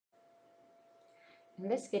In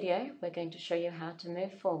this video, we're going to show you how to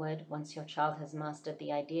move forward once your child has mastered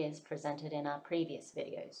the ideas presented in our previous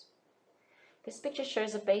videos. This picture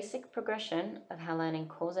shows a basic progression of how learning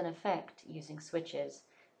cause and effect using switches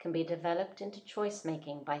can be developed into choice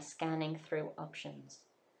making by scanning through options.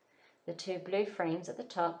 The two blue frames at the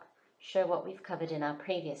top show what we've covered in our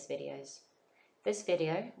previous videos. This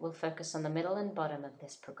video will focus on the middle and bottom of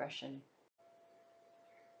this progression.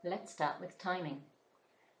 Let's start with timing.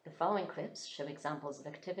 The following clips show examples of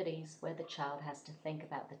activities where the child has to think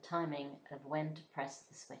about the timing of when to press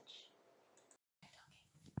the switch.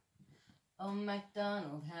 Old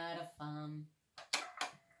MacDonald had a farm,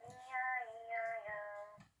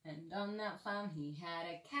 and on that farm he had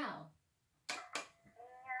a cow,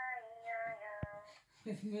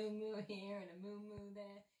 with moo moo here and a moo moo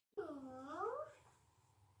there.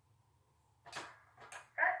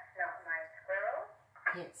 That's not my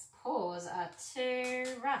squirrel. Its paws are too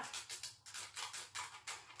rough.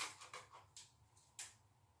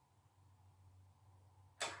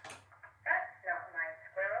 That's not my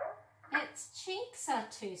squirrel. Its cheeks are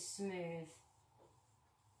too smooth.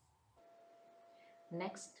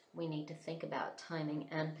 Next, we need to think about timing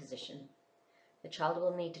and position. The child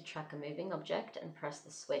will need to track a moving object and press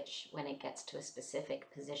the switch when it gets to a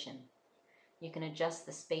specific position. You can adjust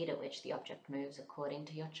the speed at which the object moves according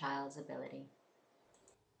to your child's ability.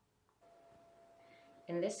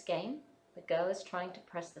 In this game, the girl is trying to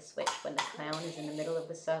press the switch when the clown is in the middle of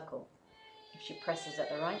the circle. If she presses at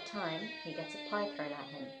the right time, he gets a pie thrown at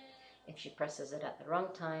him. If she presses it at the wrong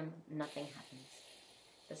time, nothing happens.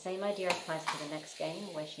 The same idea applies to the next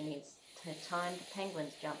game, where she needs to time the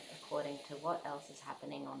penguin's jump according to what else is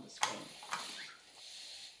happening on the screen.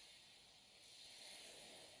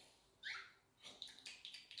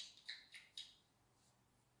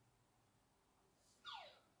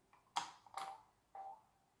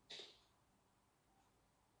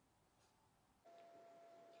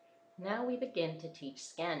 Now we begin to teach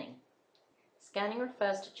scanning. Scanning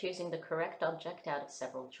refers to choosing the correct object out of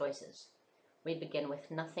several choices. We begin with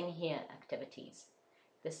nothing here activities.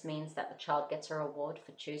 This means that the child gets a reward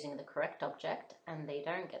for choosing the correct object, and they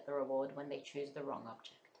don't get the reward when they choose the wrong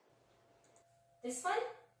object. This one?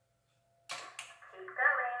 Keep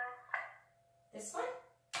going. This one?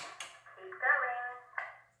 Keep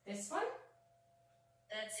going. This one?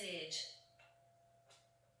 That's it.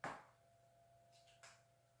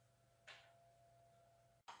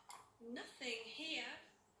 Nothing here.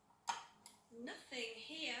 Nothing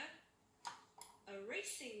here. A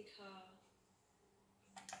racing car.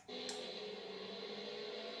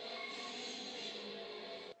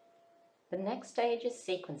 The next stage is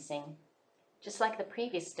sequencing. Just like the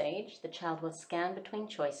previous stage, the child will scan between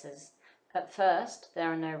choices. At first,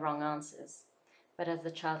 there are no wrong answers, but as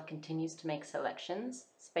the child continues to make selections,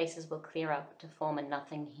 spaces will clear up to form a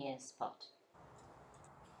nothing here spot.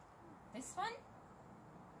 This one?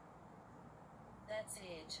 That's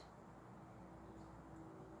it.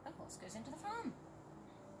 The horse goes into the farm.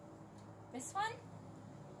 This one?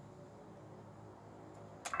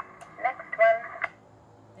 Next one.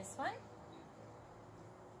 This one?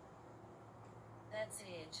 That's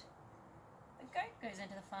it. The goat goes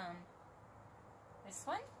into the farm. This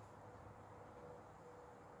one?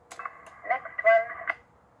 Next one.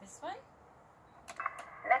 This one?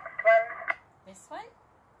 Next one. This one?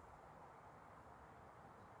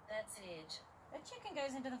 That's it. The chicken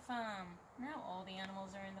goes into the farm. Now all the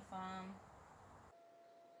animals are in the farm.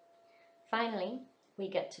 Finally, we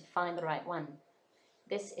get to find the right one.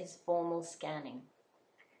 This is formal scanning.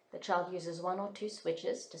 The child uses one or two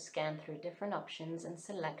switches to scan through different options and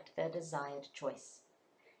select their desired choice.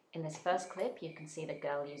 In this first clip, you can see the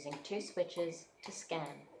girl using two switches to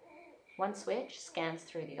scan. One switch scans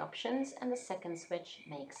through the options and the second switch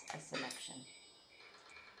makes a selection.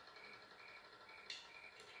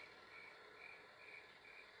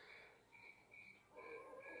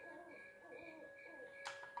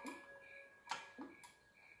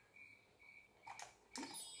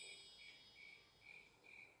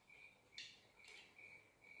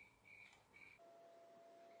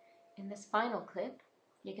 In this final clip,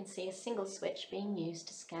 you can see a single switch being used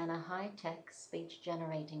to scan a high-tech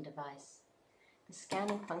speech-generating device. The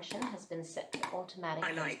scanning function has been set to automatic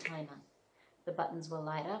as timer. The buttons will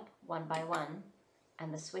light up one by one,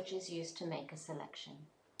 and the switch is used to make a selection.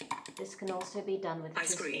 This can also be done with two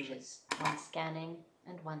switches, one scanning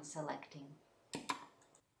and one selecting.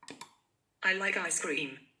 I like ice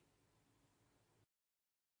cream.